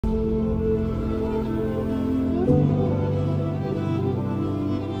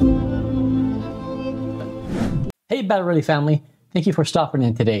Hey, Battle Ready family. Thank you for stopping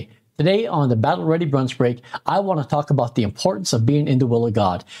in today. Today on the Battle Ready Brunch Break, I want to talk about the importance of being in the will of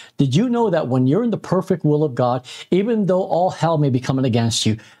God. Did you know that when you're in the perfect will of God, even though all hell may be coming against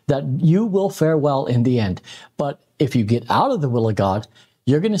you, that you will fare well in the end? But if you get out of the will of God,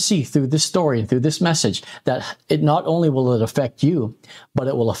 you're going to see through this story and through this message that it not only will it affect you, but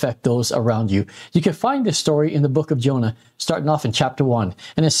it will affect those around you. You can find this story in the book of Jonah, starting off in chapter 1.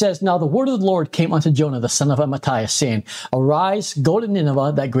 And it says, "Now the word of the Lord came unto Jonah, the son of Amittai, saying, Arise, go to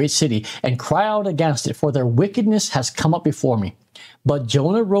Nineveh, that great city, and cry out against it, for their wickedness has come up before me." But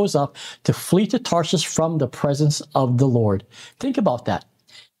Jonah rose up to flee to Tarshish from the presence of the Lord. Think about that.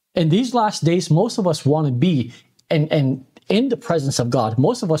 In these last days, most of us want to be in the presence of God.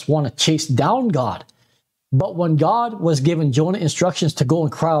 Most of us want to chase down God. But when God was giving Jonah instructions to go and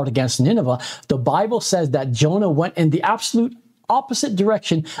cry out against Nineveh, the Bible says that Jonah went in the absolute opposite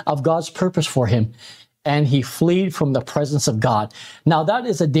direction of God's purpose for him, and he fled from the presence of God. Now, that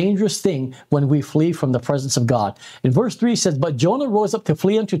is a dangerous thing when we flee from the presence of God. In verse 3 it says, "But Jonah rose up to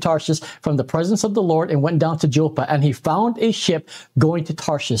flee unto Tarshish from the presence of the Lord, and went down to Joppa, and he found a ship going to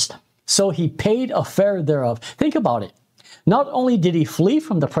Tarshish. So he paid a fare thereof." Think about it. Not only did he flee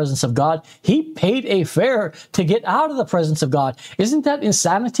from the presence of God, he paid a fare to get out of the presence of God. Isn't that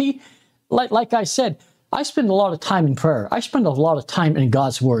insanity? Like I said, I spend a lot of time in prayer. I spend a lot of time in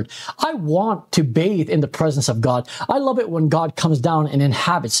God's word. I want to bathe in the presence of God. I love it when God comes down and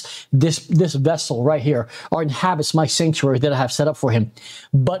inhabits this vessel right here, or inhabits my sanctuary that I have set up for him.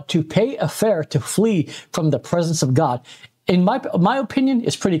 But to pay a fare to flee from the presence of God, in my opinion,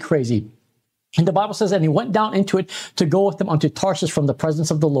 is pretty crazy. And the Bible says, "And he went down into it to go with them unto Tarshish from the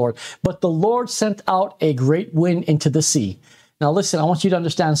presence of the Lord. But the Lord sent out a great wind into the sea." Now listen, I want you to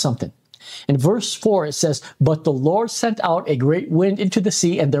understand something. In verse 4, it says, "But the Lord sent out a great wind into the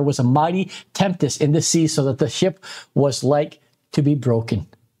sea, and there was a mighty tempest in the sea, so that the ship was like to be broken."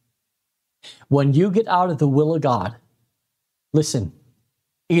 When you get out of the will of God, listen,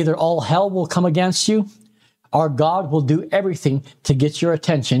 either all hell will come against you, or God will do everything to get your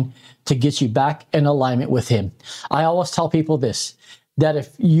attention, to get you back in alignment with him. I always tell people this, that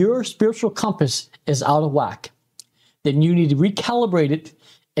if your spiritual compass is out of whack, then you need to recalibrate it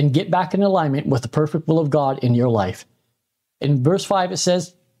and get back in alignment with the perfect will of God in your life. In verse 5, it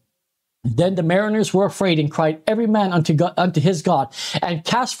says, "Then the mariners were afraid, and cried every man unto his God, and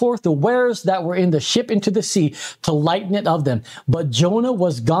cast forth the wares that were in the ship into the sea, to lighten it of them. But Jonah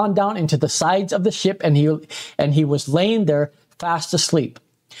was gone down into the sides of the ship, and he was laying there fast asleep.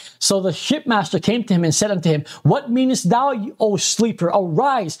 So the shipmaster came to him and said unto him, What meanest thou, O sleeper?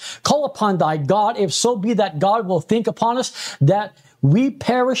 Arise, call upon thy God, if so be that God will think upon us, that we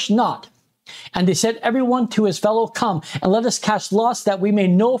perish not. And they said, every one to his fellow, Come, and let us cast lots, that we may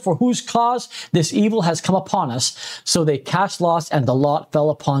know for whose cause this evil has come upon us. So they cast lots, and the lot fell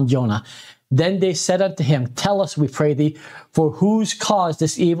upon Jonah. Then they said unto him, Tell us, we pray thee, for whose cause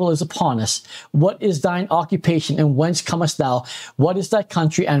this evil is upon us. What is thine occupation, and whence comest thou? What is thy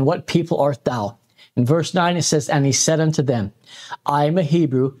country, and what people art thou?" In verse 9 it says, "And he said unto them, I am a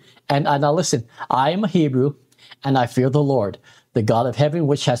Hebrew, and now listen, I am a Hebrew, and I fear the Lord, the God of heaven,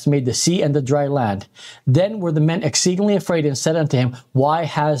 which has made the sea and the dry land. Then were the men exceedingly afraid, and said unto him, Why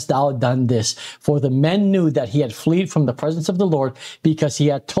hast thou done this? For the men knew that he had fled from the presence of the Lord, because he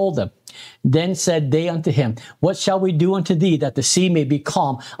had told them. Then said they unto him, What shall we do unto thee, that the sea may be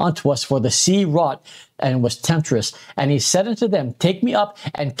calm unto us? For the sea wrought and was tempestuous. And he said unto them, Take me up,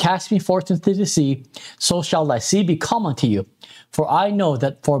 and cast me forth into the sea, so shall thy sea be calm unto you. For I know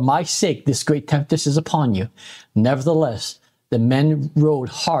that for my sake this great tempest is upon you. Nevertheless, the men rowed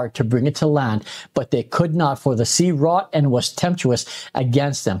hard to bring it to land, but they could not, for the sea wrought and was tempestuous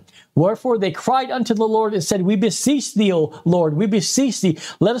against them. Wherefore they cried unto the Lord, and said, We beseech thee, O Lord, we beseech thee,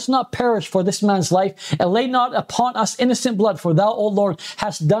 let us not perish for this man's life, and lay not upon us innocent blood, for thou, O Lord,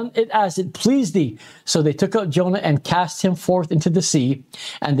 hast done it as it pleased thee. So they took up Jonah, and cast him forth into the sea,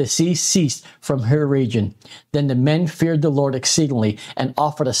 and the sea ceased from her raging. Then the men feared the Lord exceedingly, and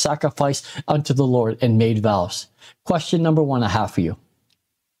offered a sacrifice unto the Lord, and made vows." Question number 1 I have for you.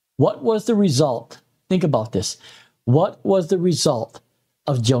 What was the result? Think about this. What was the result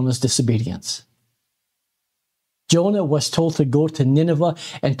of Jonah's disobedience? Jonah was told to go to Nineveh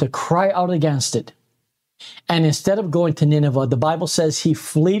and to cry out against it. And instead of going to Nineveh, the Bible says he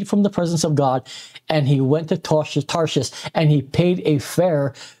fled from the presence of God, and he went to Tarshish, and he paid a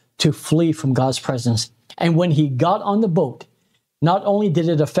fare to flee from God's presence. And when he got on the boat, not only did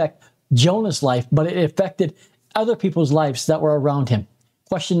it affect Jonah's life, but it affected other people's lives that were around him.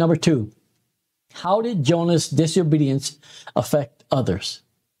 Question number 2. How did Jonah's disobedience affect others?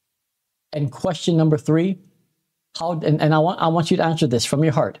 And question number 3, And I want you to answer this from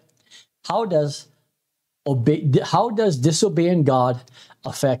your heart. How does disobeying God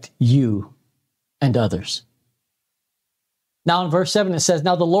affect you and others? Now in verse 7 it says,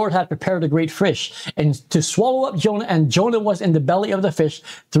 now the Lord had prepared a great fish and to swallow up Jonah, and Jonah was in the belly of the fish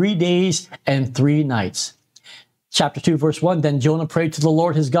 3 days and 3 nights. Chapter 2 verse 1, then Jonah prayed to the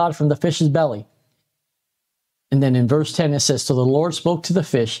Lord his God from the fish's belly. And then in verse 10 it says, so the Lord spoke to the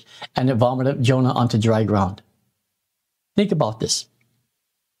fish, and it vomited Jonah onto dry ground. Think about this.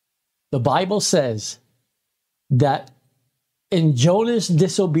 The Bible says that in Jonah's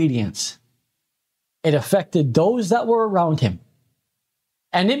disobedience, it affected those that were around him.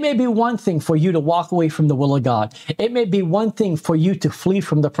 And it may be one thing for you to walk away from the will of God. It may be one thing for you to flee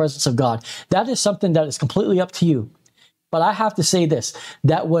from the presence of God. That is something that is completely up to you. But I have to say this,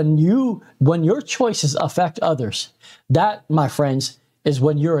 that when your choices affect others, that, my friends, is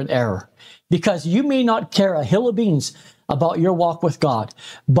when you're in error. Because you may not care a hill of beans about your walk with God.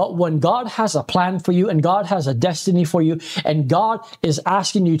 But when God has a plan for you and God has a destiny for you and God is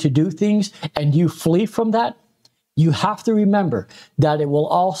asking you to do things and you flee from that, you have to remember that it will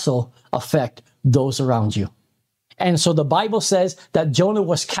also affect those around you. And so the Bible says that Jonah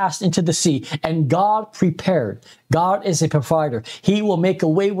was cast into the sea and God prepared. God is a provider. He will make a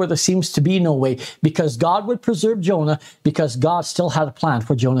way where there seems to be no way, because God would preserve Jonah, because God still had a plan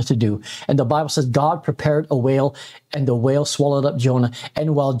for Jonah to do. And the Bible says God prepared a whale and the whale swallowed up Jonah.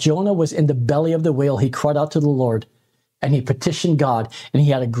 And while Jonah was in the belly of the whale, he cried out to the Lord and he petitioned God, and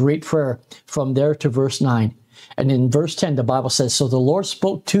he had a great prayer from there to verse 9. And in verse 10, the Bible says, so the Lord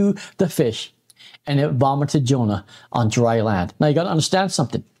spoke to the fish, and it vomited Jonah on dry land. Now you got to understand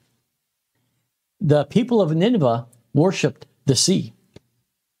something. The people of Nineveh worshiped the sea.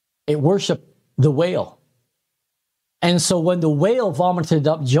 It worshiped the whale. And so when the whale vomited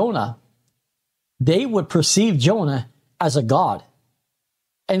up Jonah, they would perceive Jonah as a god.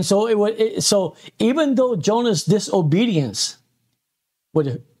 And so so even though Jonah's disobedience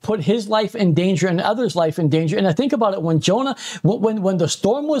would put his life in danger and others' life in danger. And I think about it, when Jonah, when the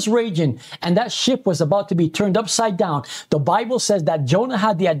storm was raging and that ship was about to be turned upside down, the Bible says that Jonah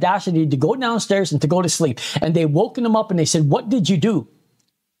had the audacity to go downstairs and to go to sleep. And they woke him up and they said, what did you do?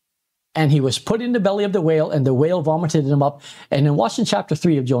 And he was put in the belly of the whale, and the whale vomited him up. And then watch in chapter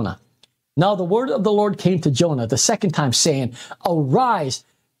 3 of Jonah. Now the word of the Lord came to Jonah the second time, saying, arise,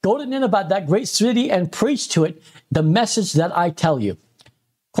 go to Nineveh, that great city, and preach to it the message that I tell you.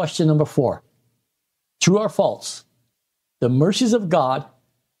 Question number 4, true or false? The mercies of God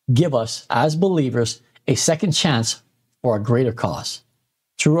give us, as believers, a second chance for a greater cause.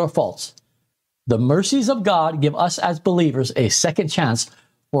 True or false? The mercies of God give us, as believers, a second chance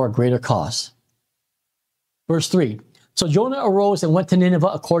for a greater cause. Verse 3, so Jonah arose and went to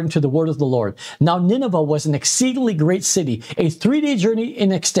Nineveh according to the word of the Lord. Now Nineveh was an exceedingly great city, a 3-day journey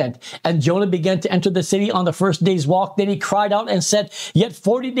in extent. And Jonah began to enter the city on the first day's walk. Then he cried out and said, yet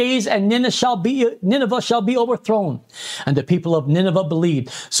 40 days and Nineveh shall be overthrown. And the people of Nineveh believed.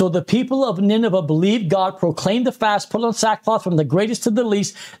 So the people of Nineveh believed God, proclaimed the fast, put on sackcloth from the greatest to the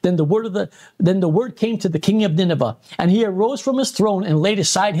least. Then the word came to the king of Nineveh. And he arose from his throne and laid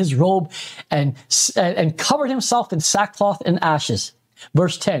aside his robe and covered himself in sackcloth and ashes.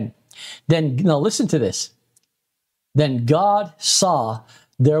 Verse 10. Then, now listen to this. Then God saw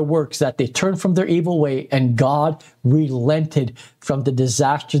their works, that they turned from their evil way, and God relented from the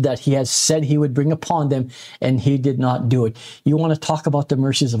disaster that he had said he would bring upon them, and he did not do it. You want to talk about the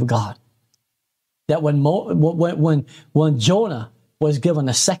mercies of God? That when Jonah was given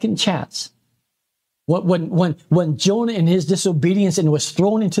a second chance, when Jonah in his disobedience and was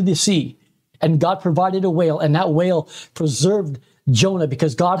thrown into the sea, and God provided a whale, and that whale preserved Jonah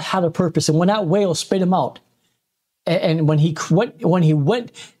because God had a purpose. And when that whale spit him out, and when he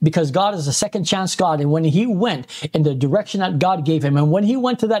went, because God is a second chance God, and when he went in the direction that God gave him, and when he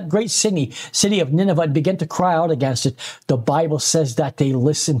went to that great city of Nineveh and began to cry out against it, the Bible says that they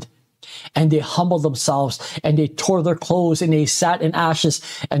listened. And they humbled themselves, and they tore their clothes, and they sat in ashes.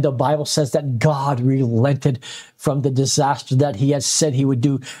 And the Bible says that God relented from the disaster that he had said he would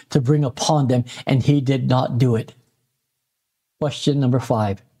do to bring upon them, and he did not do it. Question number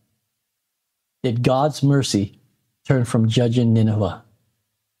 5. Did God's mercy turn from judging Nineveh?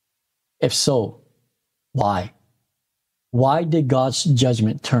 If so, why? Why did God's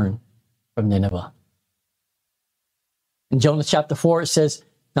judgment turn from Nineveh? In Jonah chapter 4, it says,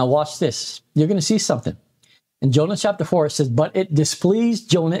 now watch this. You're going to see something. In Jonah chapter 4, it says, but it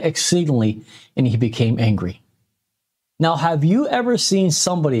displeased Jonah exceedingly, and he became angry. Now, have you ever seen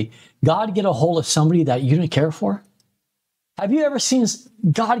God get a hold of somebody that you didn't care for? Have you ever seen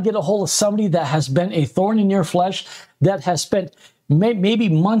God get a hold of somebody that has been a thorn in your flesh, that has spent maybe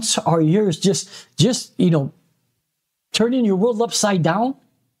months or years just turning your world upside down?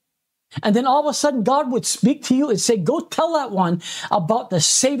 And then all of a sudden, God would speak to you and say, go tell that one about the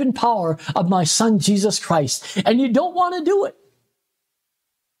saving power of my son, Jesus Christ. And you don't want to do it.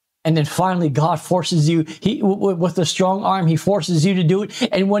 And then finally, God forces you, with a strong arm, he forces you to do it.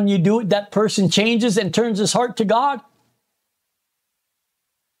 And when you do it, that person changes and turns his heart to God.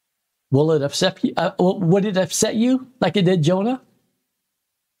 Will it upset you? Would it upset you like it did Jonah?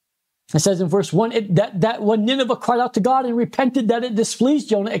 It says in verse 1, that when Nineveh cried out to God and repented, that it displeased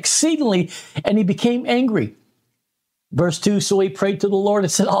Jonah exceedingly, and he became angry. Verse 2, so he prayed to the Lord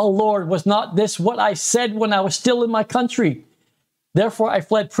and said, oh Lord, was not this what I said when I was still in my country? Therefore I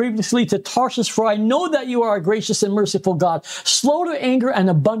fled previously to Tarshish, for I know that you are a gracious and merciful God, slow to anger and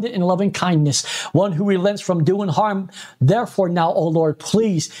abundant in loving kindness, one who relents from doing harm. Therefore now, O Lord,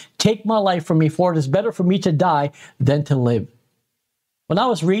 please take my life from me, for it is better for me to die than to live. When I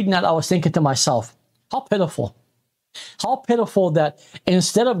was reading that, I was thinking to myself, how pitiful. How pitiful that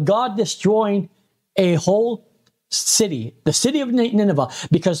instead of God destroying a whole city, the city of Nineveh,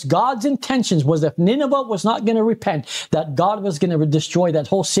 because God's intentions was if Nineveh was not going to repent, that God was going to destroy that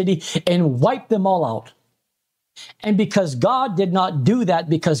whole city and wipe them all out. And because God did not do that,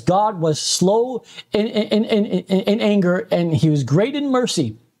 because God was slow in anger and he was great in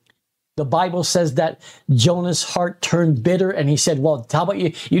mercy, the Bible says that Jonah's heart turned bitter and he said, well, how about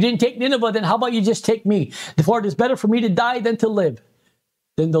you? You didn't take Nineveh, then how about you just take me? For it is better for me to die than to live.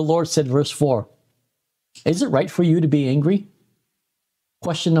 Then the Lord said, verse 4, is it right for you to be angry?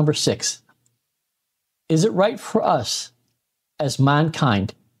 Question number 6. Is it right for us as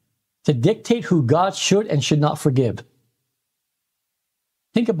mankind to dictate who God should and should not forgive?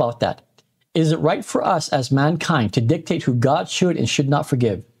 Think about that. Is it right for us as mankind to dictate who God should and should not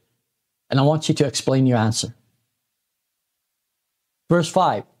forgive? And I want you to explain your answer. Verse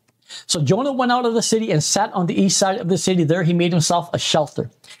 5. So Jonah went out of the city and sat on the east side of the city. There he made himself a shelter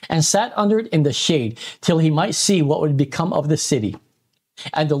and sat under it in the shade till he might see what would become of the city.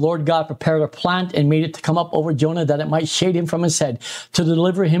 And the Lord God prepared a plant and made it to come up over Jonah that it might shade him from his head to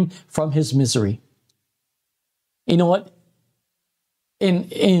deliver him from his misery. You know what?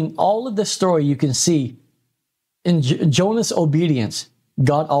 In all of this story, you can see in Jonah's obedience,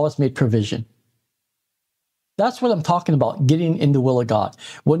 God always made provision. That's what I'm talking about, getting in the will of God.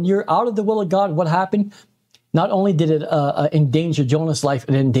 When you're out of the will of God, what happened? Not only did it endanger Jonah's life,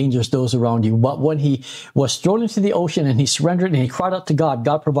 it endangers those around you. But when he was thrown into the ocean and he surrendered and he cried out to God,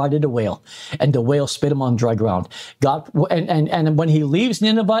 God provided a whale, and the whale spit him on dry ground. And when he leaves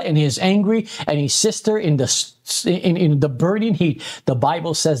Nineveh and he is angry and he sits there in the burning heat, the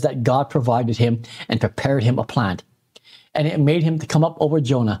Bible says that God provided him and prepared him a plant. And it made him to come up over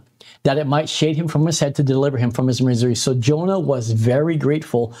Jonah, that it might shade him from his head to deliver him from his misery. So Jonah was very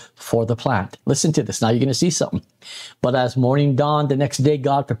grateful for the plant. Listen to this. Now you're going to see something. But as morning dawned the next day,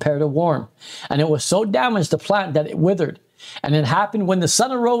 God prepared a worm, and it was so damaged, the plant, that it withered. And it happened when the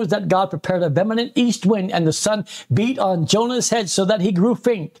sun arose that God prepared a vehement east wind, and the sun beat on Jonah's head so that he grew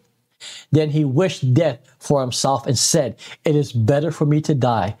faint. Then he wished death for himself and said, it is better for me to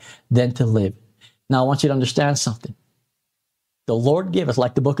die than to live. Now I want you to understand something. The Lord giveth,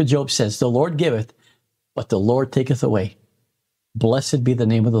 like the book of Job says, the Lord giveth, but the Lord taketh away. Blessed be the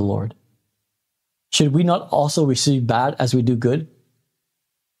name of the Lord. Should we not also receive bad as we do good?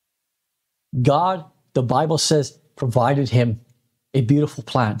 God, the Bible says, provided him a beautiful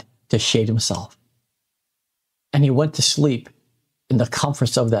plant to shade himself. And he went to sleep in the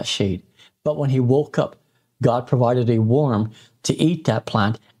comforts of that shade. But when he woke up, God provided a worm to eat that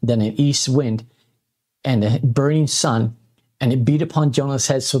plant, then an east wind and a burning sun, and it beat upon Jonah's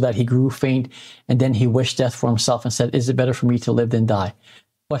head so that he grew faint, and then he wished death for himself and said, is it better for me to live than die?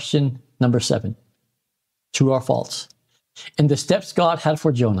 Question number 7. True or false? In the steps God had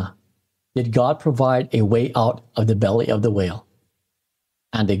for Jonah, did God provide a way out of the belly of the whale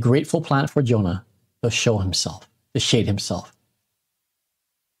and a grateful plant for Jonah to show himself, to shade himself?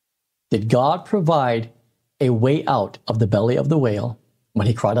 Did God provide a way out of the belly of the whale when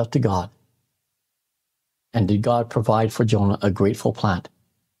he cried out to God? And did God provide for Jonah a grateful plant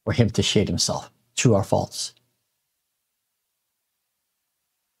for him to shade himself? True or false?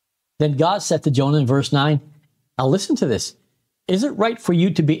 Then God said to Jonah in verse 9, now listen to this. Is it right for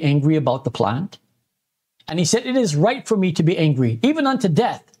you to be angry about the plant? And he said, it is right for me to be angry, even unto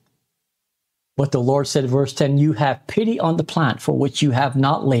death. But the Lord said, verse 10, you have pity on the plant for which you have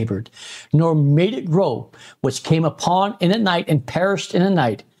not labored, nor made it grow, which came upon in a night and perished in a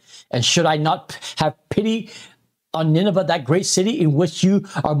night. And should I not have pity on Nineveh, that great city in which you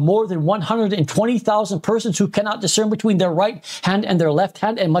are more than 120,000 persons who cannot discern between their right hand and their left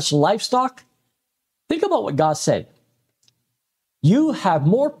hand, and much livestock? Think about what God said. You have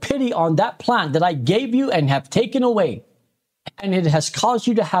more pity on that plant that I gave you and have taken away, and it has caused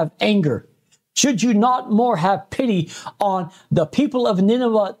you to have anger. Should you not more have pity on the people of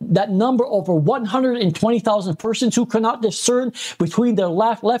Nineveh that number over 120,000 persons who cannot discern between their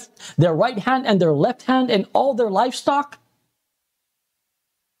their right hand and their left hand, and all their livestock?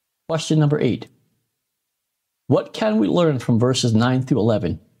 Question number 8. What can we learn from verses 9 through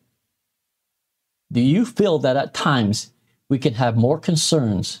 11? Do you feel that at times we can have more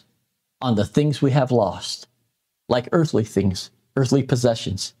concerns on the things we have lost, like earthly things, earthly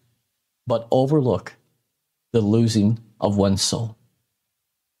possessions, but overlook the losing of one's soul?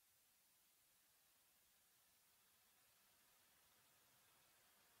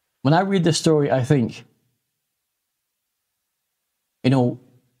 When I read this story, I think,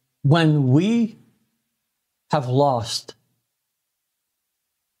 when we have lost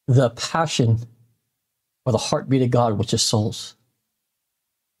the passion or the heartbeat of God, which is souls,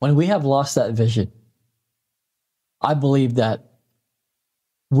 when we have lost that vision, I believe that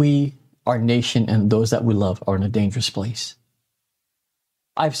we, our nation, and those that we love are in a dangerous place.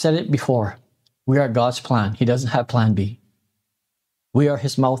 I've said it before. We are God's plan. He doesn't have plan B. We are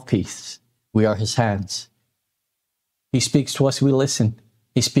his mouthpiece. We are his hands. He speaks to us, we listen.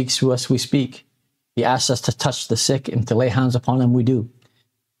 He speaks to us, we speak. He asks us to touch the sick and to lay hands upon them, we do.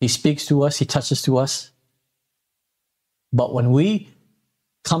 He speaks to us, he touches to us. But when we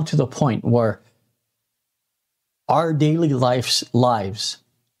come to the point where our daily lives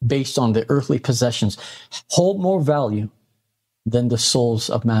based on the earthly possessions hold more value than the souls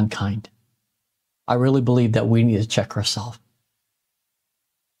of mankind, I really believe that we need to check ourselves.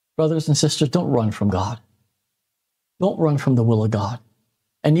 Brothers and sisters, don't run from God. Don't run from the will of God.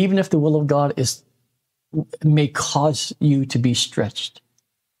 And even if the will of God may cause you to be stretched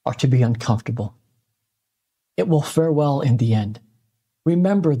or to be uncomfortable, it will fare well in the end.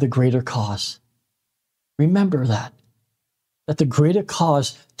 Remember the greater cause. Remember that the greater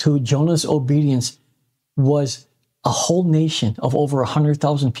cause to Jonah's obedience was a whole nation of over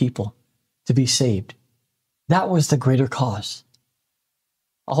 100,000 people to be saved. That was the greater cause.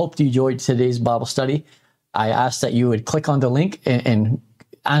 I hope you enjoyed today's Bible study. I ask that you would click on the link, and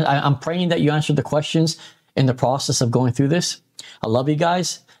I'm praying that you answered the questions in the process of going through this. I love you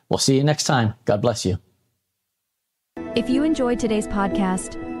guys. We'll see you next time. God bless you. If you enjoyed today's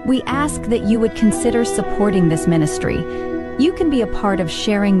podcast, we ask that you would consider supporting this ministry. You can be a part of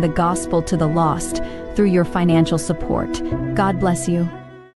sharing the gospel to the lost through your financial support. God bless you.